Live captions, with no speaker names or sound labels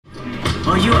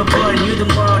Oh, you a boy, you the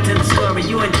moral to the story.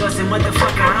 You and Justin,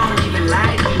 motherfucker, I don't even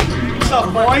lie to you. What's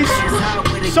up, boys?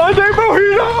 Sunday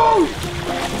burritos!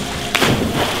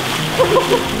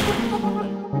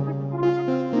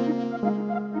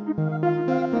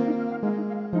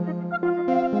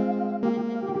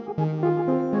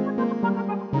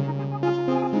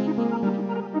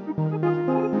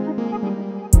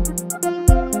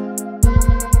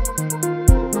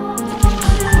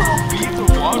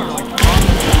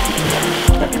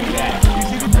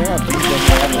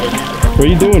 What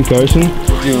are you doing, Carson?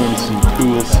 Doing some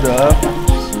cool stuff.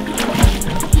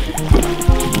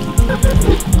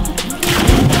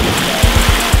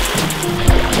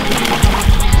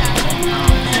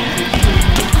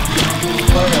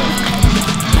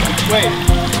 Wait,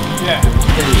 yeah.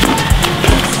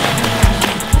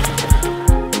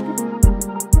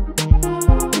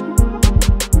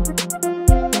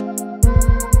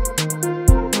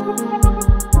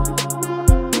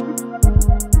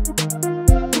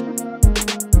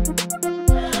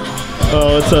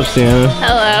 Oh, what's up, Sienna?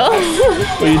 Hello.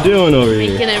 What are you doing over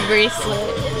here? Making a bracelet.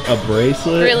 A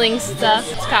bracelet? Grilling stuff.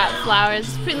 It's got flowers.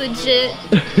 It's pretty legit.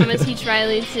 I'm gonna teach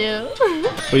Riley too.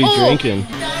 What are you drinking?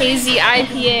 Hazy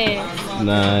IPA.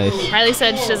 Nice. Riley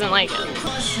said she doesn't like it.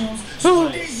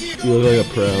 You look like a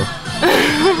pro.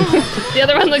 The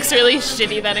other one looks really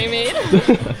shitty that I made.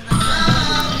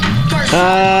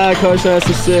 Ah, Carson has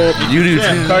to sip. You do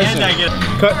too. Carson.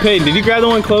 Peyton, did you grab the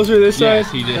one closer to this side?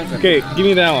 Yes, he did. Okay, give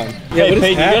me that one. Yeah, Hey, Peyton,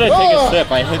 you gotta take a sip.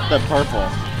 I hit the purple.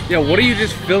 Yeah, what are you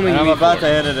just filming? And I'm about to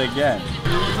hit it again.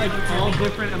 It's like all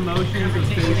different emotions and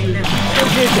faces.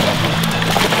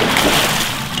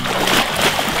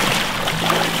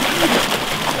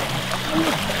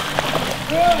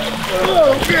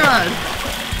 Oh, God.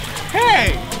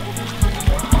 Hey!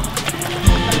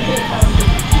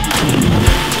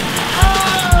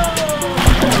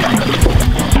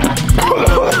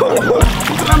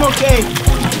 I'm okay.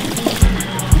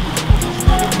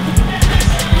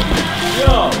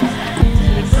 Yo!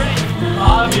 It's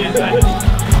obvious that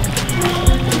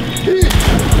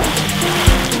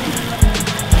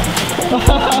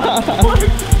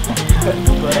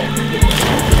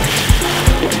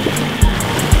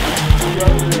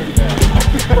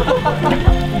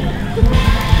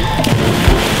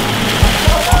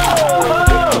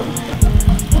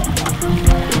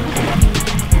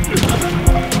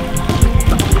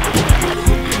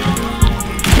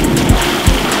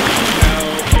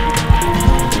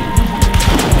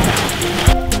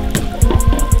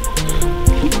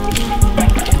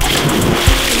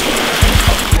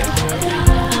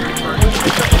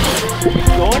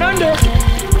Going under.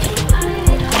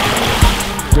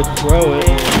 Just throw it.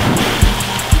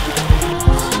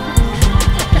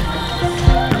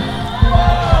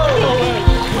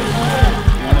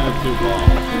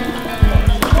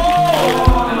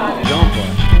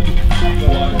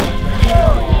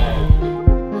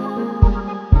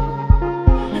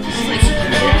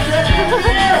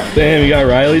 Damn, you got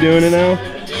Riley doing it now?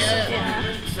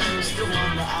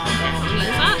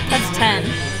 That's 10.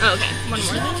 Oh, okay. One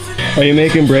more. Are you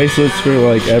making bracelets for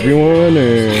like everyone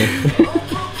or?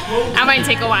 That might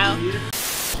take a while.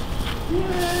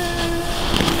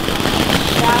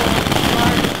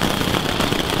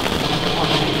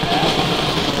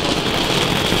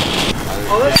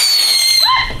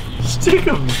 stick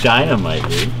of dynamite,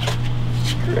 dude.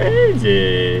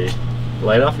 Crazy.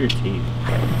 Light off your teeth.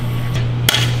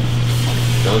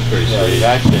 That was pretty sweet.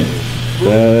 That shit.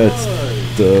 That's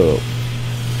dope.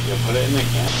 Yeah, put it in the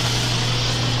can.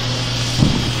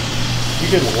 You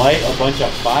could light a bunch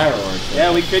of fireworks.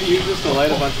 Yeah, we could use this to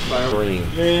light a bunch of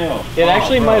fireworks. Yeah. It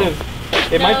actually might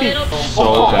have. It might be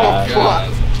So bad.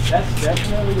 That's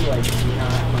definitely like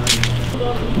not mine.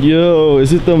 Yo,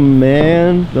 is it the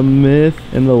man, the myth,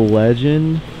 and the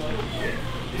legend?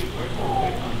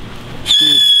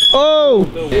 Oh!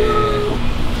 Damn,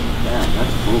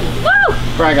 that's cool. Woo!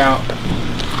 Frag out.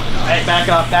 Hey, back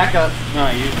up, back up. No,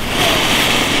 you.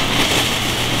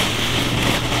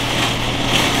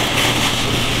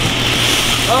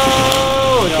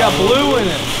 Oh, it's got blue in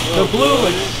it. The blue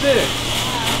is sick.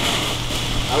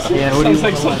 Yeah, Sounds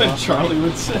like something Charlie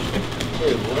would say.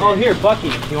 Oh, here, Bucky.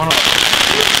 You want to?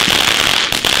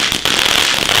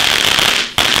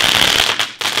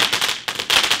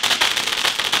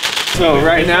 So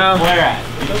right now,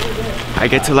 I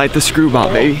get to light the screw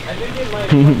bomb, baby. Check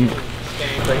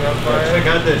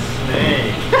out this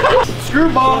snake.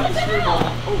 Screw bomb.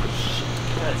 Oh shit,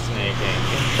 that's snaking.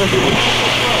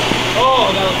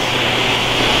 Oh, that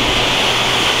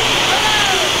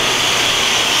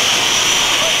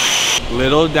was...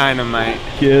 Little dynamite.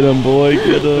 Get him, boy,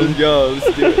 get him. Let's go,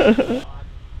 let's do it.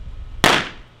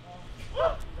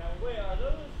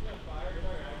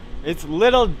 It's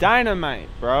little dynamite,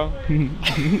 bro. It's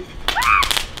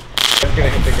gonna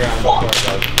hit the ground before it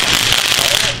goes.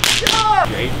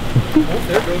 Drake.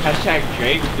 Hashtag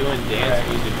Drake doing dance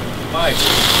music. Mike.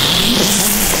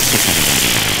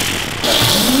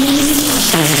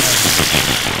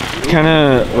 Kind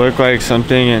of look like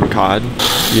something in COD.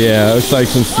 Yeah, it looks like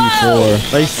some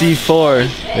C4. Like C4.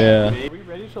 Yeah. Are we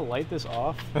ready to light this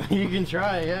off? You can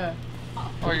try, yeah.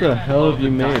 What the hell have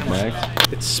you made, Max?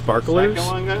 It's sparklers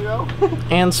Second one gonna go?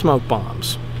 and smoke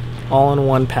bombs. All in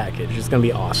one package. It's gonna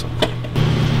be awesome. Is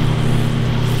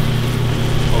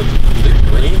it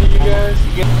green to you guys?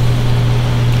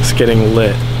 It's getting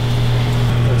lit.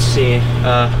 Let's see.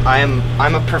 I'm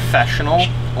a professional.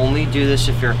 Only do this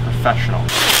if you're a professional.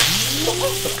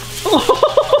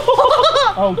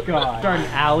 Oh god. Start an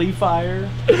alley fire.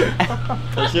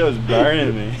 That shit was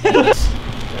burning me.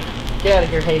 Get out of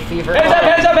here, hay fever.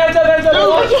 Hands up, hands up, hands up, hands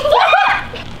up!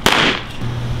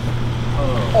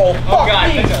 Oh god.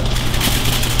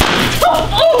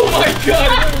 Oh my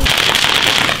god!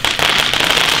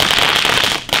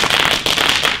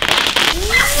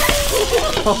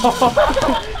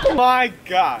 My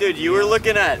God. Dude, you were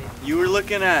looking at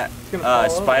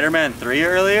Spider-Man 3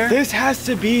 earlier? This has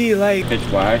to be like Pitch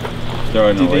black. Throw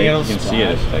it in Do the you think lake. it'll You can see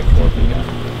it. splash? It's like 4 feet down.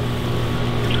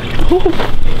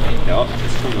 Nope,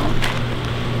 it's coming on.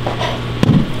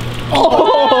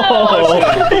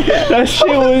 That shit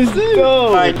was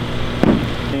dope. Where'd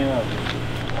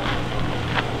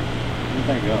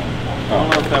that go? I don't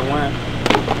know if that went.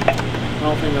 I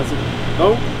don't think that's it.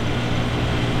 Oh?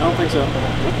 I don't think so.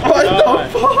 What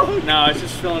the fuck? No, it's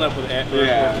just filling up with,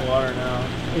 with water now.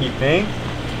 You think?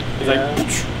 It's like,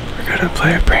 We're gonna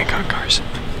play a prank on Carson.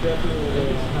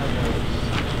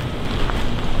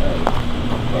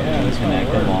 Yeah, it's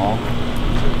connect them all.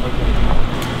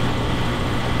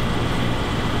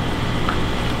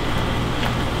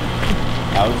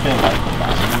 I would say like the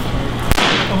bottom.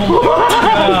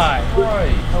 God.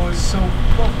 That was so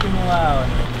fucking loud.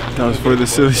 That was for the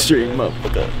silly stream,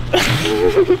 motherfucker.